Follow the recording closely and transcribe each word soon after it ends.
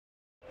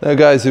Now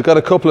guys, we've got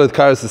a couple of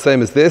cars the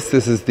same as this.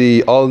 This is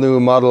the all new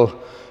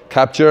model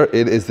Captur.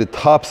 It is the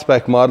top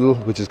spec model,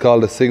 which is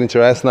called the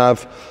Signature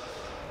S-Nav.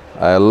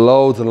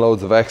 Loads and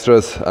loads of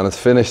extras, and it's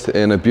finished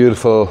in a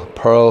beautiful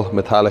pearl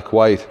metallic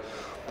white.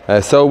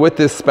 So with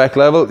this spec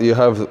level, you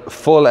have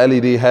full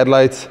LED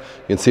headlights.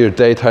 You can see your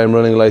daytime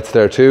running lights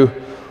there too.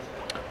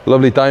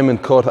 Lovely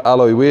diamond cut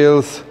alloy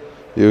wheels.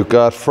 You've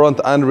got front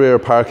and rear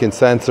parking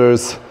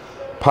sensors,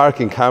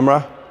 parking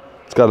camera.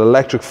 It's got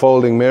electric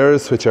folding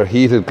mirrors, which are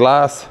heated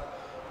glass,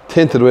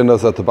 tinted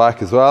windows at the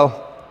back as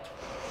well.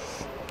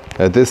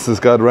 This has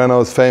got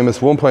Renault's famous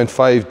 1.5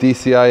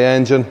 DCI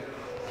engine,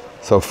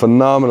 so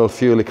phenomenal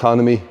fuel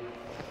economy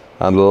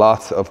and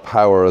lots of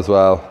power as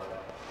well.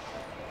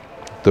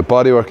 The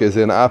bodywork is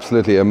in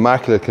absolutely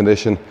immaculate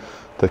condition.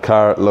 The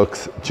car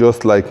looks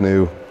just like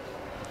new.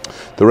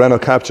 The Renault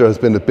Captur has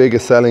been the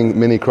biggest selling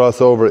mini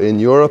crossover in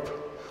Europe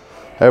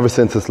ever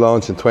since its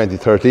launch in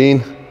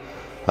 2013.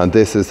 And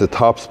this is the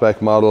top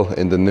spec model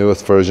in the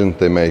newest version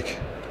they make.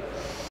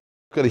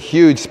 We've got a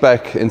huge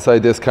spec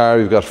inside this car.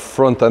 We've got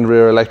front and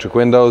rear electric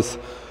windows.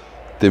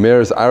 The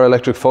mirrors are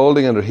electric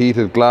folding and are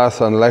heated glass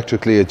and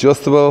electrically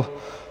adjustable.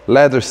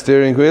 Leather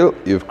steering wheel.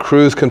 You have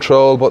cruise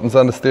control buttons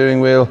on the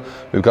steering wheel.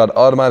 We've got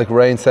automatic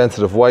rain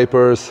sensitive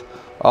wipers,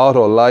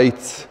 auto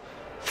lights,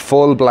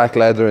 full black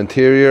leather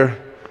interior,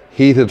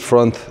 heated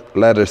front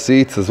leather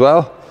seats as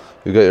well.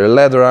 You've got your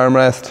leather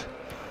armrest,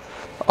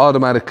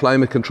 automatic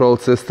climate control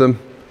system,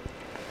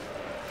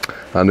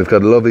 and we've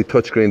got a lovely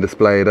touchscreen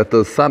display that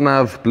does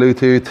sat-nav,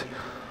 Bluetooth,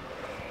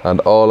 and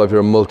all of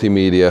your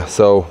multimedia.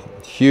 So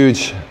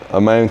huge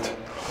amount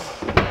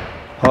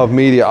of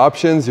media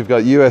options. You've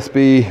got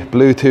USB,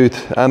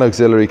 Bluetooth, and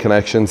auxiliary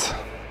connections.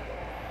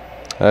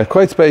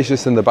 Quite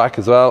spacious in the back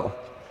as well.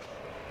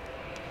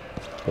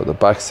 But the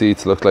back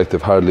seats look like they've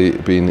hardly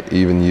been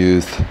even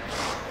used.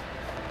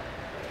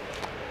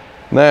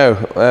 Now,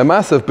 a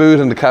massive boot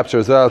in the Captur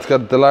as well. It's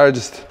got the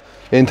largest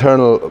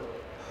internal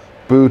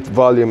boot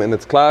volume in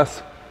its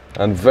class,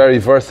 and very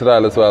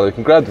versatile as well. You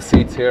can grab the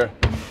seats here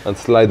and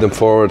slide them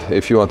forward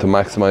if you want to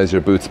maximize your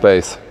boot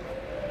space.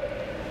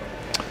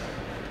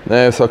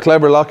 Now, so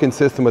clever locking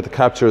system with the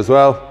Captur as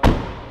well.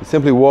 You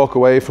simply walk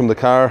away from the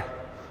car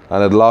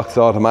and it locks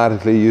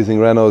automatically using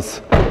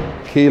Renault's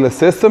keyless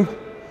system.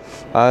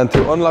 And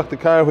to unlock the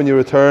car when you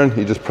return,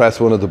 you just press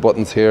one of the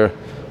buttons here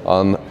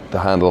on the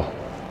handle.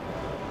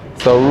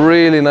 So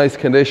really nice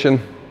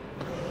condition,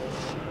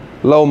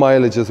 low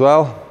mileage as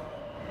well.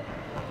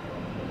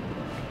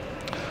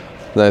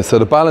 Now, so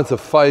the balance of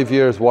 5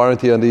 years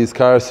warranty on these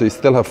cars, so you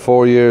still have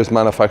 4 years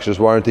manufacturer's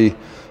warranty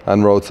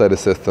and roadside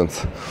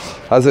assistance.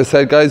 As I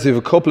said guys, we have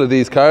a couple of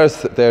these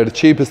cars. They're the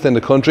cheapest in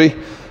the country,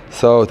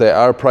 so they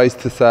are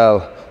priced to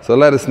sell. So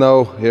let us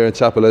know here in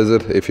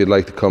Chapelizod if you'd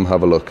like to come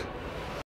have a look.